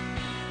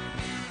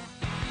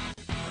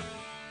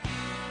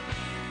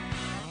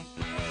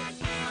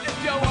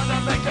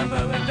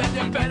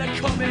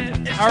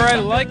 All right,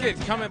 like it.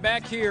 Coming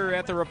back here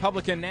at the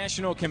Republican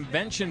National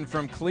Convention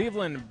from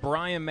Cleveland,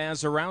 Brian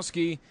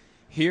Mazurowski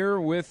here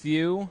with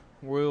you.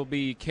 We'll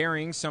be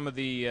carrying some of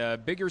the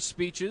bigger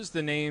speeches,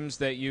 the names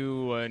that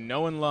you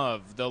know and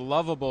love. The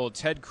lovable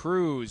Ted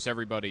Cruz,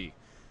 everybody.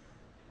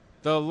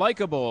 The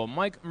likable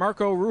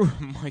Marco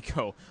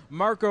Rubio.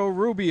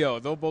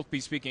 They'll both be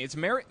speaking. It's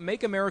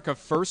Make America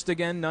First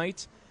Again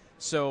night.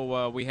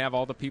 So we have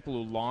all the people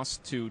who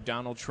lost to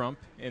Donald Trump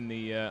in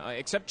the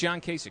except John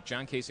Kasich.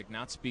 John Kasich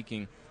not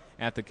speaking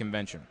at the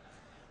convention.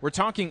 We're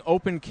talking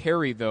open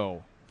carry,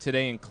 though,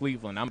 today in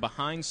Cleveland. I'm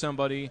behind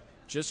somebody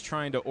just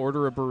trying to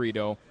order a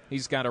burrito.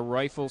 He's got a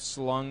rifle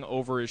slung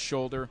over his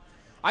shoulder.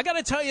 I got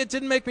to tell you, it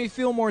didn't make me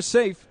feel more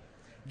safe.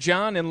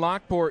 John in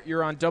Lockport,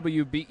 you're on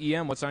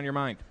WBEN. What's on your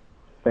mind?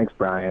 Thanks,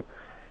 Brian.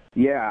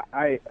 Yeah,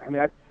 I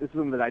mean, this is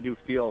something that I do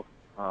feel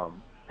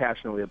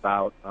passionately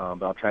about,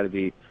 but I'll try to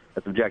be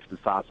as objective as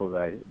possible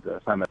to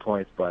find my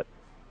points. But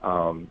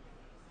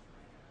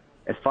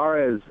as far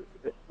as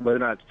whether or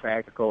not it's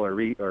practical or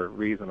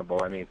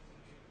reasonable, I mean,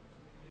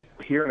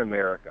 here in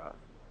America,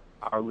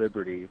 our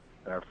liberty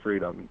and our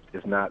freedom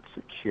is not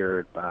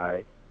secured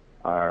by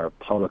our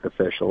public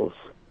officials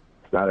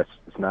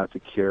It's not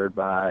secured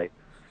by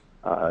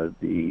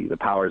the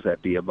powers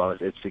that be above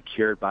us. It's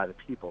secured by the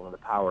people, and the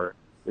power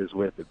is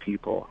with the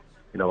people.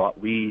 You know what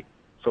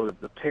So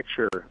the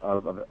picture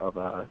of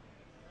a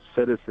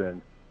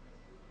citizen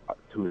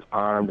who is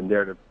armed and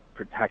there to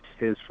protect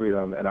his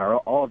freedom and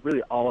all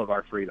of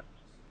our freedoms.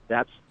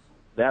 That's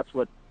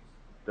what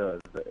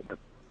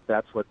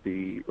what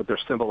they're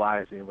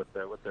symbolizing with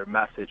their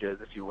message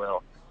is, if you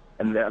will,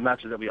 and the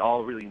message that we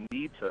all really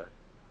need to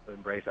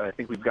embrace. And I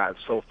think we've gotten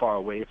so far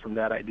away from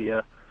that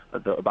idea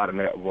of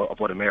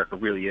what America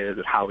really is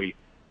and how we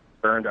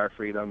earned our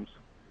freedoms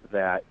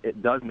that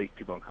it does make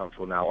people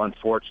uncomfortable now,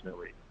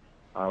 unfortunately.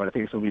 And I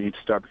think it's something we need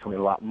to start becoming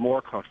a lot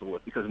more comfortable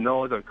with, because no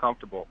one's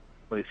uncomfortable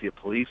when they see a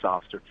police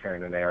officer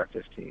carrying an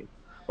AR-15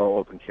 or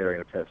open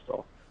carrying a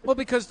pistol. Well,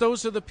 because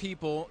those are the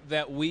people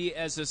that we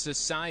as a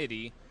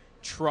society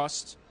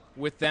trust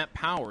with that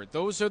power.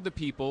 Those are the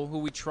people who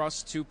we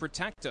trust to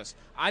protect us.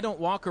 I don't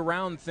walk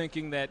around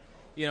thinking that,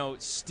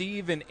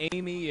 Steve and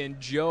Amy and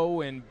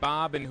Joe and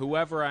Bob and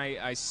whoever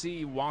I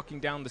see walking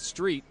down the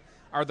street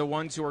are the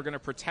ones who are going to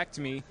protect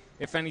me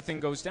if anything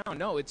goes down.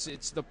 No,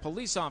 it's the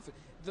police officer.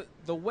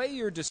 The way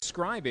you're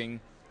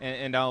describing,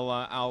 and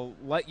I'll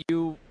let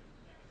you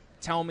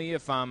tell me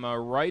if I'm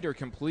right or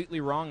completely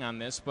wrong on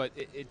this, but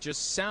it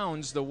just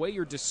sounds, the way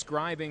you're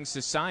describing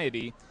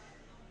society,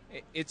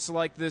 it's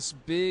like this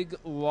big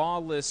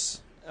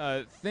lawless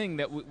thing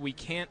that we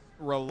can't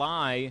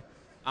rely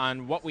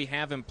on what we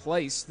have in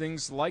place,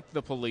 things like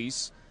the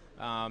police.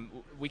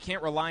 We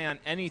can't rely on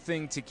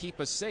anything to keep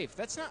us safe.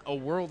 That's not a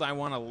world I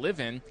want to live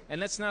in,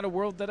 and that's not a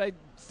world that I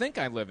think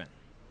I live in.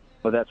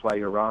 Well, that's why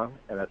you're wrong,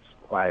 and that's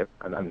why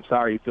I'm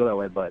sorry you feel that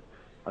way, but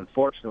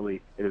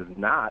unfortunately it is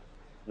not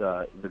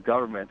the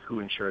government who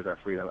ensures our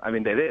freedom. I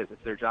mean, it is.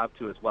 It's their job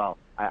too as well.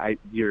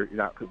 You're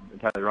not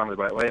entirely wrong,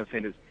 but what I'm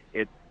saying is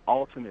it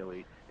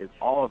ultimately is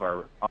all of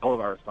our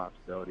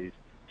responsibilities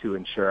to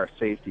ensure our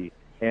safety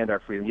and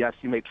our freedom. Yes,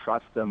 you may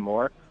trust them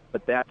more,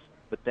 but that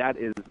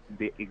is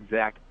the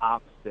exact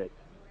opposite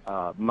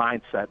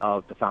mindset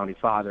of the founding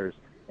fathers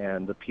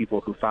and the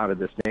people who founded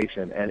this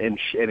nation, and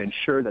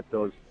ensure that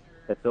those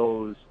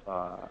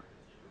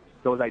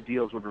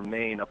ideals would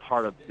remain a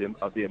part of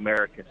the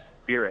American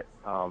spirit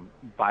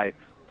by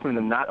putting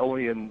them not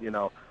only in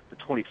the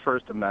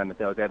 21st Amendment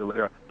that was added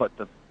later, but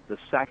the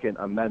Second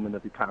Amendment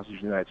of the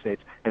Constitution of the United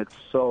States. And it's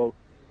so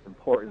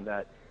important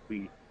that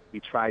we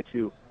try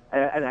to.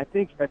 And I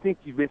think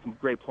you've made some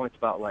great points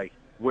about like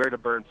where to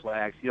burn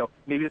flags.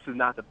 Maybe this is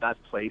not the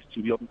best place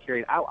to be open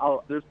carrying.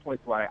 There's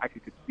points where I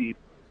could concede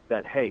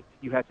that, hey,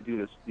 you have to do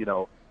this,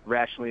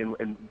 rationally.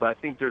 But I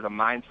think there's a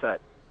mindset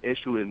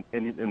issue in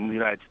the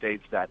United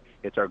States that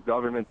it's our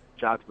government's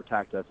job to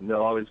protect us, and they're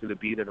always going to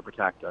be there to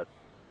protect us.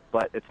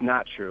 But it's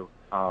not true.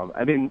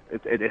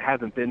 It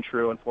hasn't been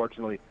true,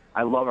 unfortunately.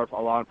 I love our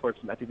law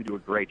enforcement. I think we do a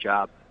great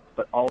job.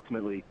 But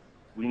ultimately,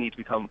 we need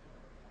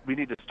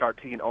to start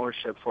taking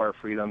ownership for our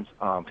freedoms,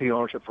 taking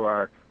ownership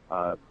for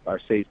our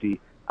safety.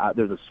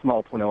 There's a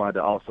small point I wanted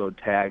to also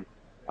tag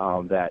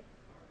that,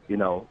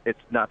 it's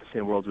not the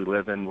same world we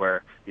live in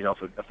where,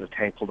 if a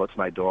tank pulled up to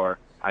my door,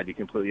 I'd be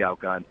completely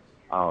outgunned.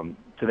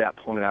 To that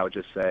point, I would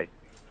just say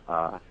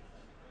an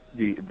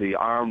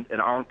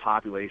armed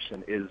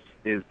population is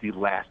the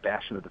last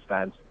bastion of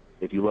defense.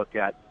 If you look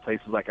at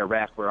places like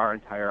Iraq, where our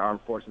entire armed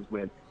forces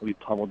went, and we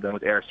pummeled them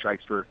with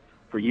airstrikes for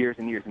years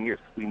and years and years.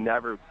 We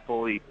never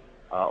fully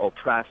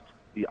oppressed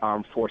the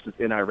armed forces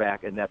in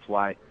Iraq, and that's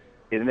why,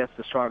 and that's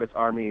the strongest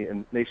army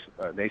and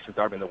nation's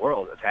army in the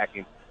world,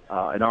 attacking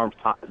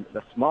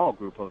a small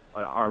group of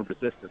armed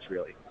resistance.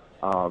 Really,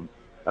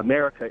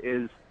 America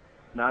is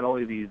not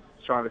only the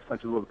strongest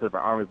country in the world because of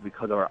our army, but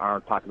because of our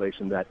armed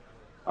population. That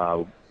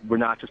we're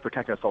not just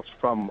protecting ourselves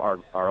from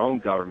our own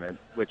government,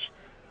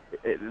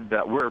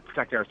 that we're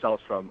protecting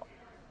ourselves from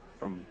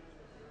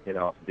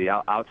the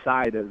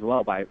outside as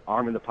well by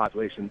arming the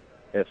population.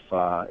 If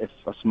a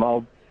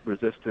small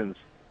resistance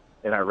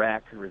in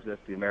Iraq could resist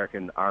the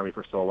American army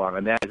for so long,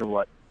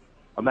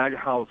 imagine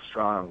how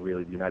strong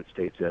really the United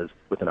States is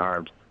with an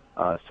armed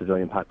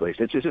civilian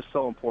population. It's just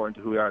so important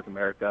to who we are as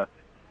America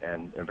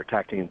and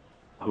protecting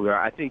who we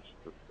are. I think,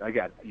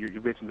 again, you're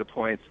making good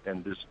points,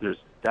 and there's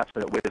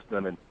definite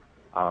wisdom and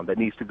that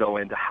needs to go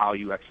into how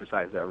you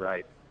exercise that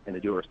right and to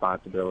do it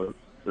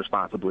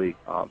responsibly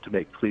to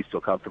make police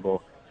feel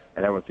comfortable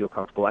and everyone feel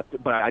comfortable.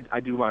 But I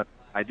do want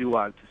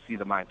to see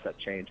the mindset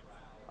change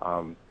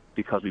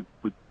because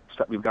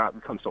we've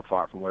come so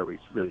far from where we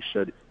really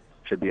should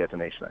be as a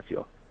nation, I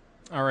feel.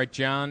 All right,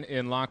 John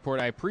in Lockport,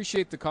 I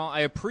appreciate the call. I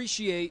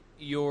appreciate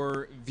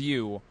your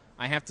view.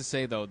 I have to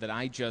say, though, that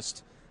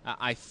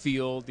I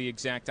feel the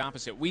exact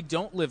opposite. We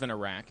don't live in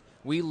Iraq.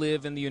 We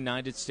live in the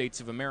United States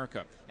of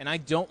America. And I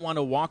don't want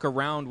to walk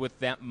around with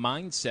that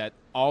mindset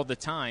all the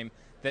time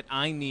that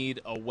I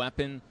need a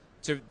weapon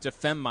to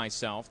defend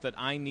myself, that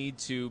I need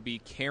to be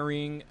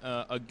carrying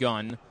a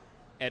gun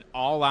at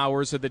all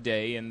hours of the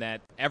day, and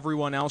that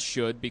everyone else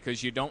should,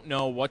 because you don't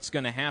know what's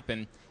going to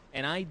happen.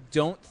 And I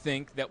don't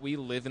think that we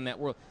live in that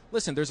world.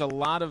 Listen, there's a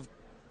lot of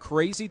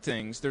crazy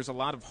things. There's a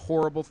lot of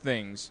horrible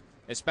things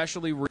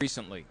especially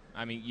recently.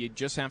 I mean, you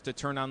just have to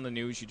turn on the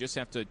news. You just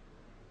have to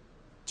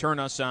turn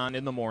us on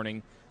in the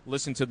morning,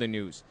 listen to the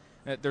news.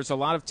 There's a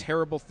lot of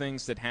terrible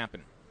things that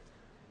happen.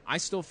 I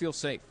still feel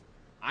safe.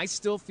 I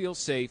still feel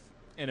safe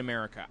in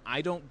America.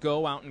 I don't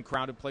go out in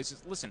crowded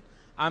places. Listen,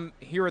 I'm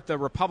here at the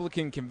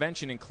Republican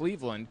convention in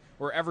Cleveland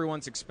where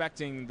everyone's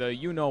expecting the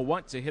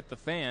you-know-what to hit the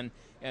fan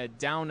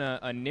down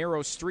a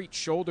narrow street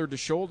shoulder to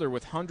shoulder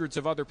with hundreds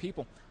of other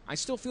people. I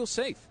still feel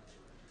safe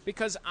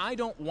because I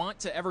don't want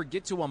to ever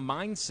get to a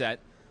mindset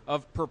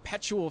of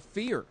perpetual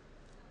fear.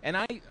 And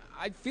I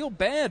feel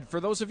bad for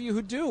those of you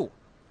who do.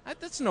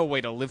 That's no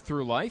way to live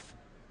through life.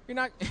 You're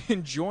not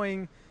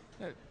enjoying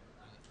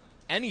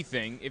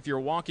anything if you're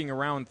walking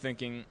around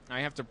thinking, I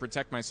have to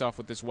protect myself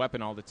with this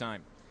weapon all the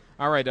time.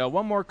 All right,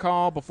 one more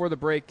call before the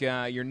break.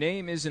 Your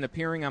name isn't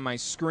appearing on my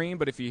screen,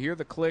 but if you hear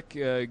the click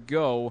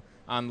go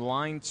on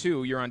line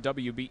 2, you're on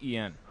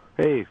WBEN.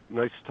 Hey,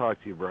 nice to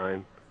talk to you,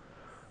 Brian.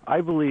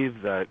 I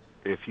believe that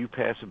if you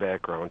pass a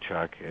background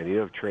check and you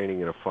have training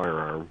in a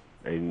firearm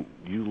and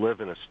you live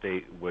in a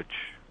state which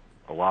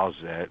allows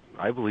that,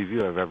 I believe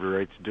you have every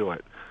right to do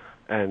it.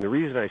 And the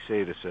reason I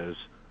say this is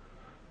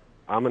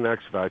I'm an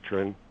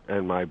ex-veteran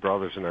and my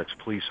brother's an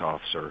ex-police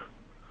officer.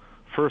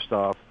 First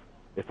off,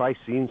 if I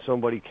seen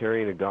somebody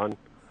carrying a gun,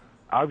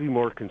 I'd be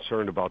more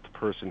concerned about the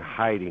person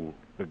hiding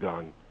the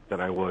gun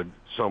than I would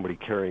somebody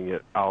carrying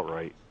it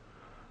outright.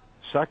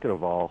 Second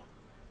of all,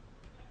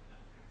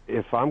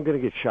 if I'm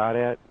going to get shot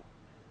at,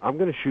 I'm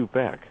going to shoot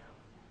back.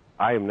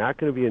 I am not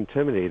going to be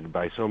intimidated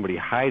by somebody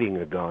hiding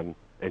a gun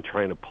and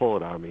trying to pull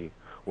it on me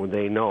when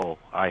they know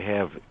I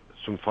have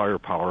some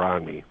firepower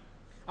on me.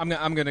 I'm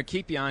going to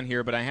keep you on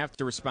here, but I have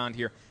to respond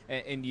here.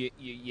 And you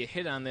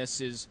hit on this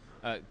is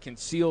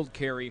concealed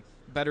carry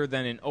better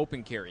than an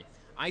open carry.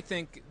 I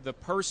think the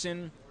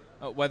person,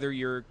 whether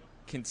you're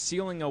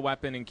concealing a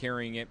weapon and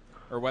carrying it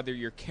or whether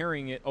you're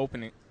carrying it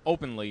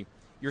openly,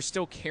 you're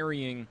still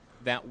carrying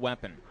that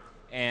weapon.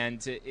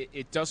 And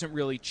it doesn't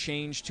really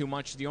change too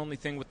much. The only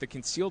thing with the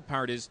concealed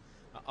part is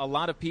a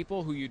lot of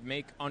people who you'd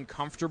make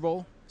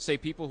uncomfortable, say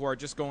people who are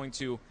just going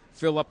to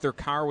fill up their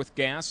car with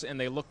gas and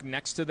they look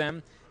next to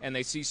them and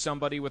they see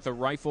somebody with a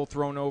rifle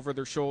thrown over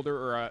their shoulder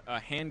or a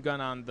handgun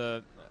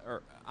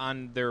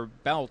on their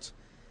belt.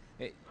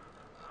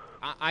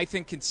 I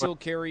think concealed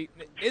carry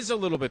is a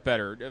little bit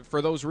better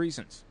for those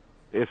reasons.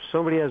 If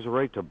somebody has a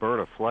right to burn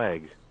a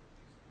flag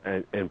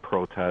and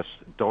protest,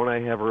 don't I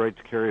have a right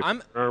to carry a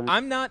firearm?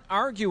 I'm not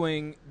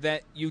arguing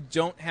that you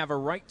don't have a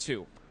right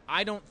to.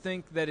 I don't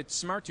think that it's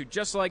smart to.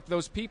 Just like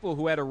those people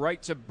who had a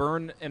right to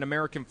burn an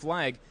American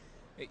flag,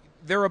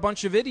 they're a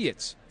bunch of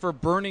idiots for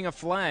burning a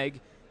flag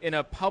in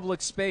a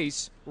public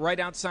space right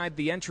outside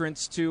the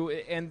entrance to,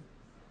 and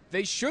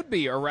they should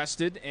be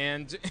arrested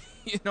and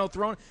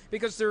thrown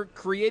because they're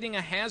creating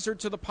a hazard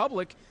to the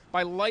public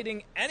by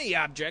lighting any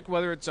object,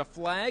 whether it's a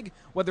flag,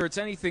 whether it's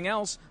anything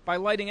else, by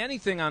lighting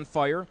anything on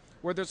fire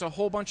where there's a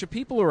whole bunch of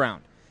people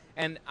around.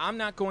 And I'm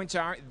not going to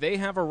argue. They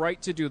have a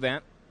right to do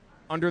that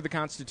under the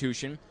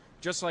Constitution,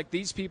 just like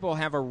these people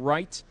have a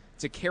right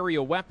to carry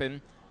a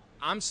weapon.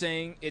 I'm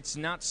saying it's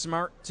not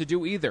smart to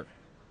do either.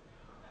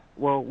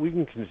 Well, we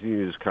can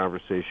continue this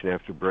conversation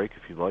after break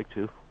if you'd like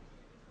to.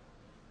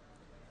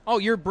 Oh,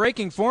 you're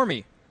breaking for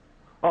me.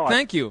 Oh,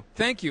 Thank you.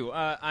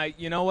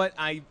 You know what?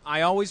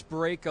 I always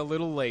break a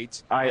little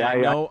late.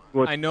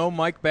 I know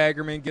Mike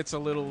Baggerman gets a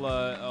little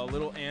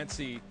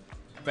antsy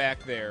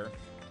back there,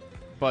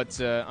 but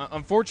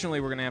unfortunately,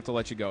 we're gonna have to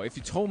let you go. If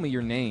you told me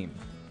your name,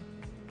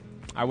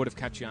 I would have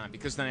kept you on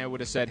because then I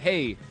would have said,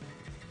 "Hey,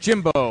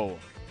 Jimbo,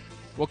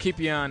 we'll keep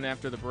you on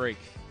after the break."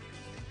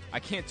 I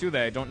can't do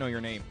that. I don't know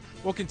your name.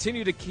 We'll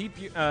continue to keep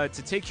you to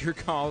take your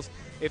calls.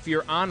 If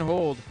you're on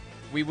hold,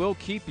 we will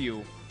keep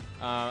you.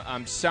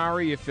 I'm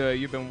sorry if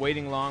you've been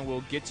waiting long.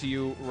 We'll get to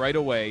you right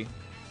away.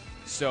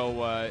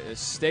 So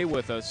stay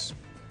with us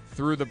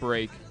through the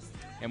break,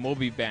 and we'll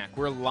be back.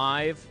 We're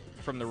live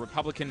from the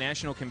Republican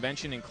National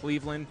Convention in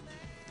Cleveland.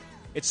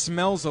 It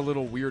smells a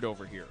little weird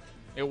over here.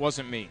 It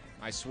wasn't me,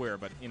 I swear,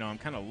 but, I'm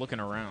kind of looking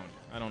around.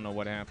 I don't know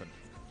what happened.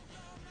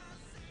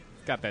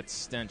 Got that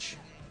stench.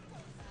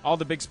 All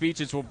the big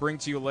speeches we'll bring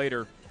to you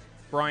later.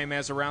 Brian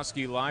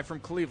Mazurowski live from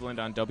Cleveland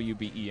on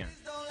WBEN.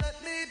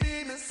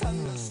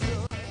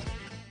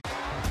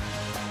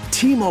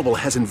 T-Mobile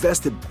has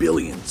invested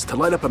billions to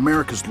light up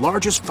America's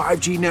largest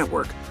 5G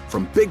network,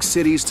 from big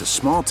cities to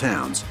small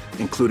towns,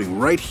 including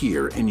right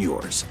here in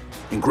yours.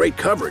 And great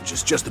coverage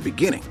is just the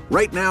beginning.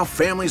 Right now,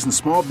 families and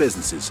small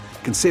businesses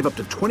can save up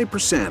to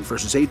 20%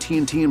 versus AT&T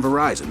and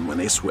Verizon when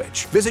they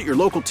switch. Visit your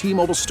local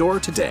T-Mobile store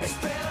today.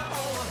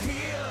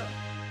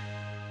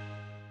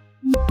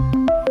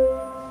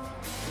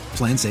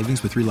 Plan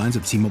savings with 3 lines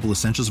of T-Mobile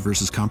Essentials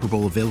versus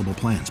comparable available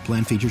plans.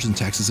 Plan features and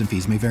taxes and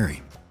fees may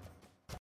vary.